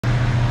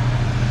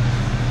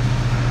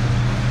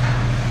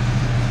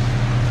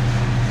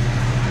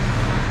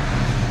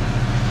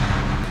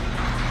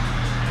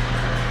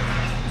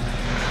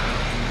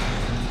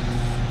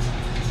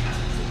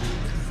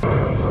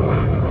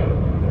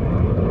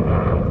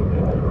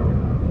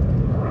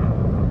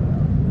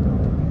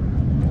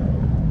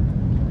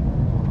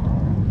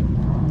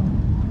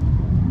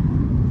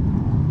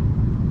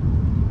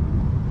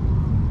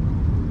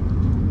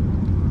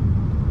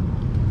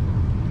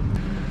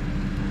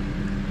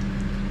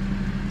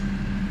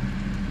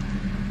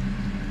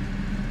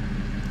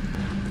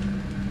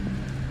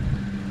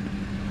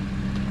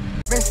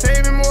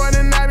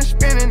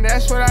and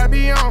that's what I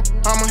be on.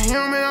 I'm a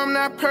human, I'm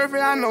not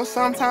perfect, I know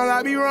sometimes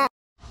I be wrong.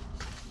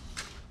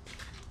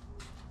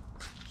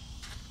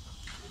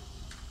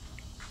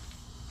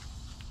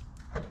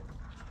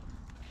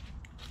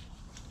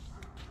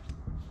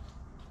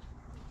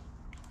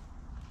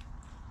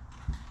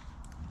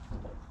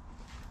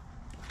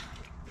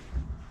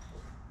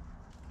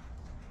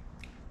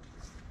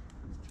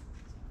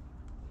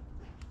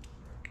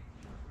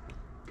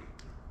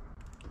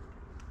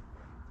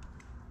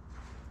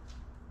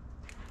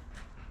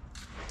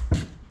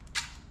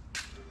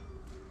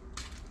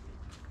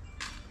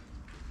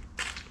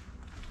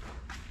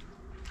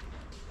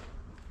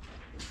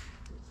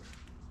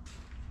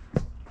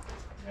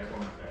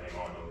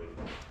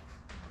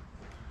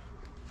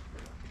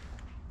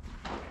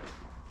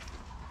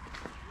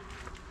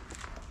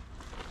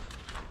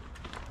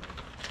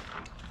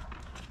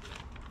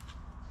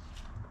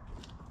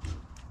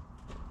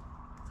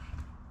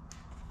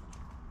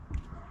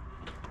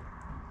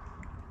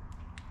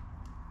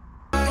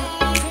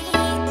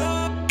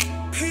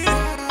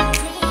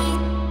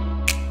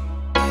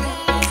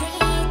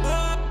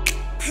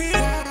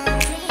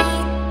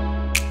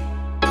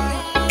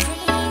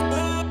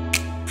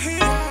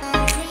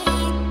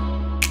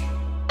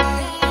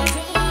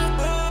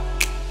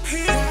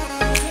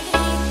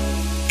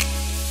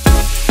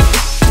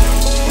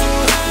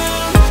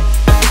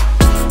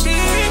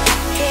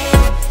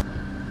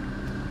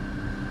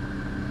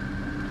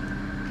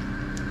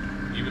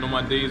 Even on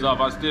my days off,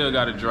 I still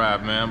gotta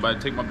drive, man. I'm about to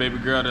take my baby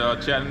girl to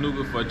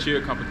Chattanooga for a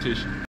cheer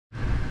competition.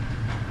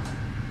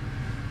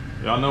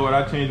 Y'all know what?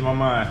 I changed my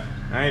mind.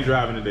 I ain't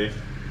driving today.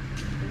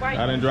 Right.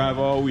 I didn't drive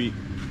all week.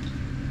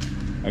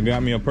 I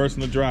got me a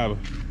personal driver.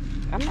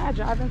 I'm not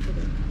driving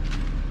today.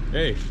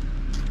 Hey,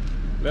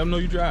 let them know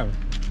you driving.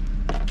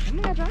 I'm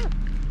not driving.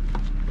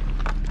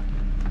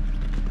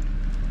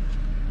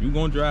 You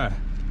gonna drive.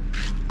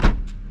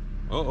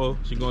 Uh-oh,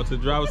 she going to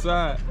the driver's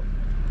side.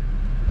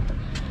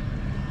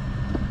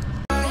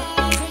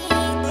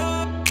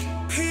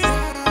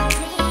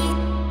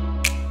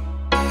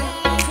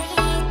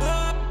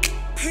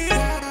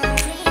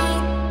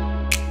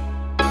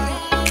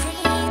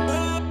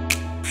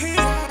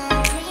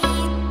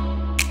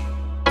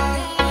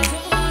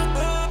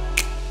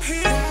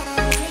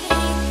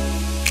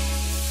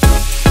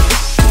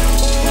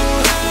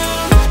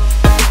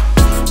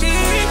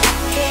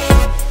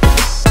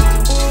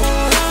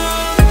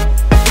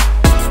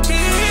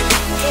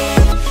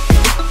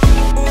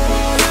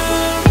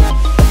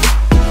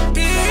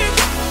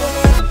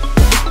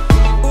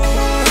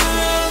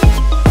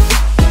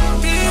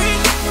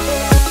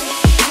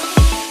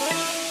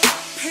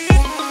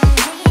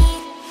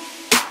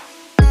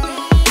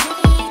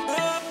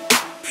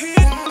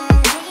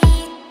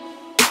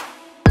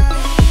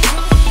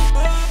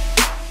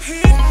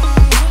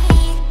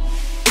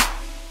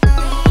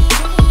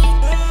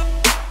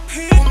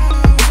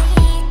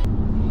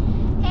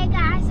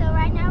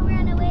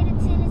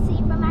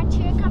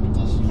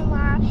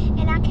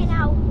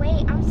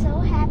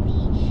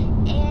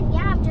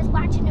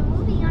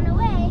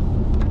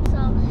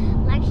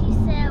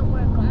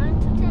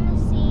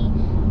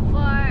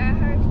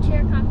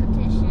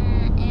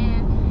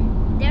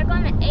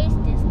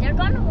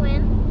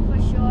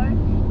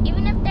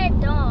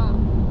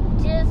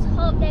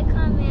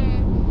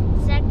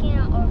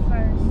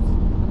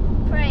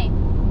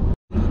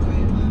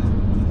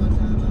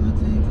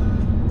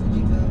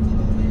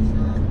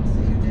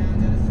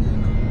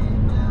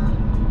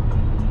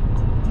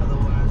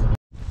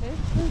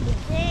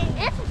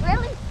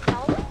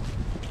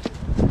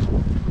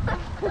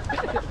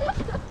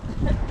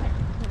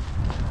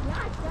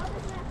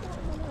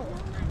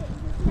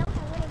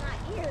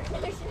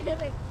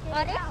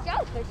 Oh, that's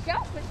show for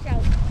show for show.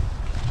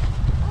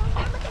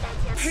 Oh, look at that.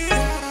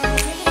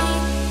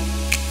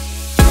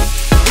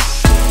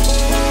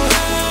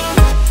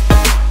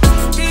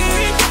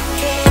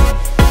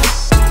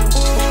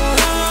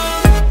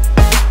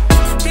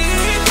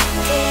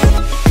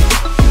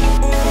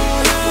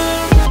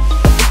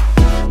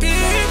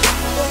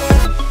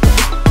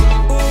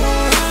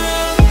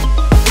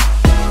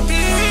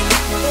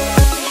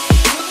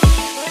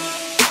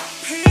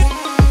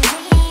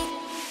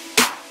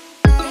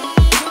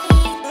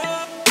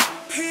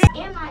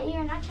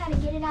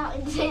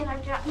 And then I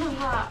dropped my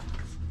box.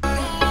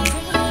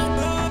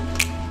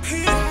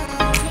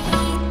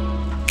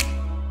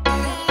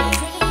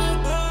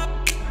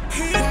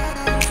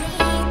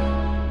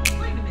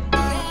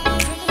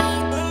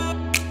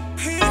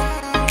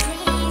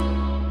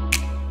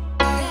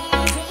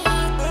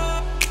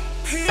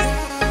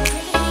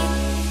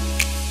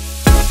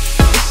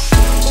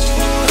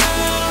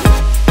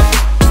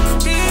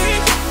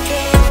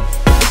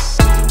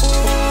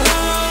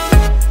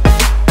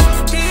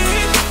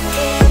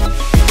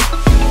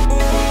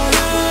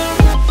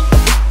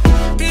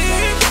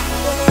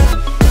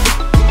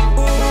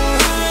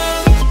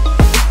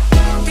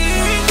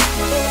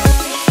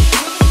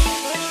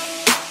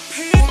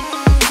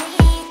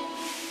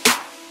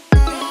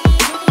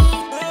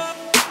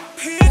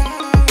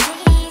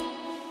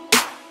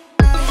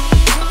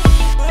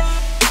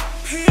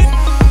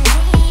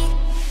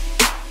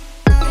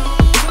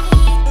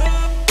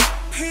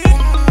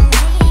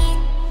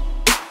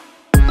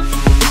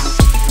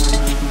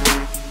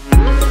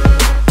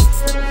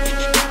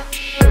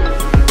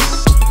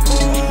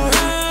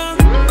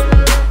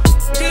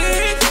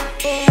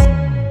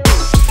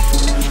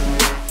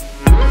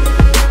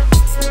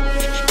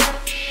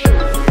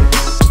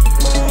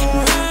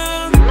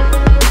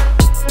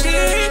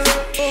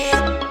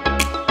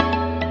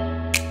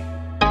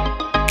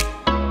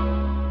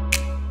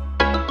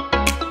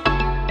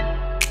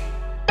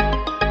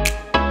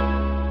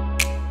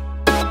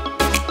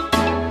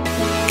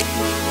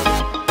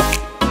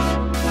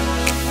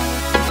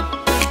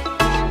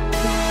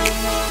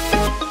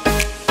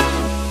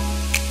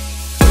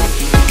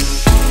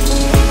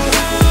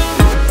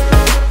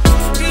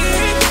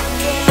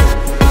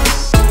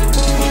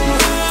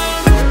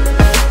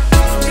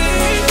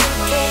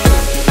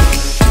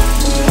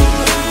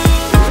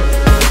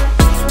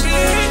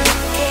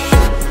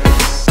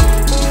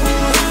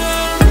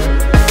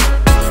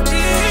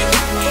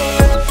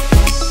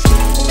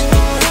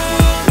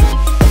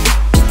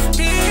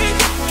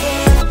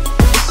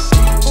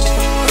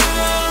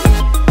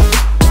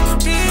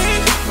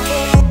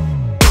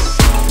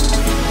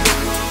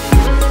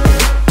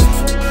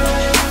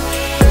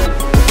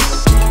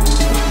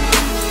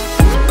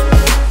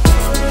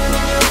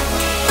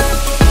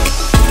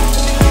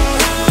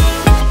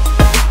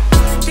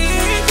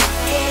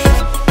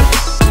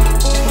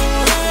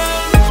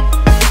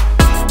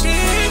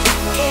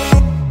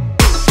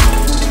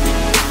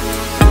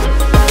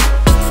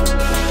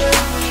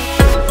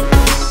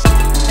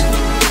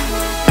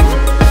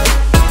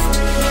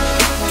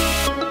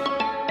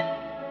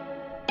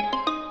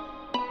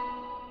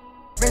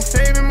 Been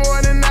saving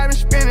more than I've been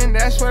spending,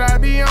 that's what I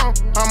be on.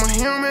 I'm a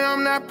human,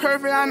 I'm not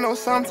perfect, I know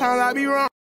sometimes I be wrong.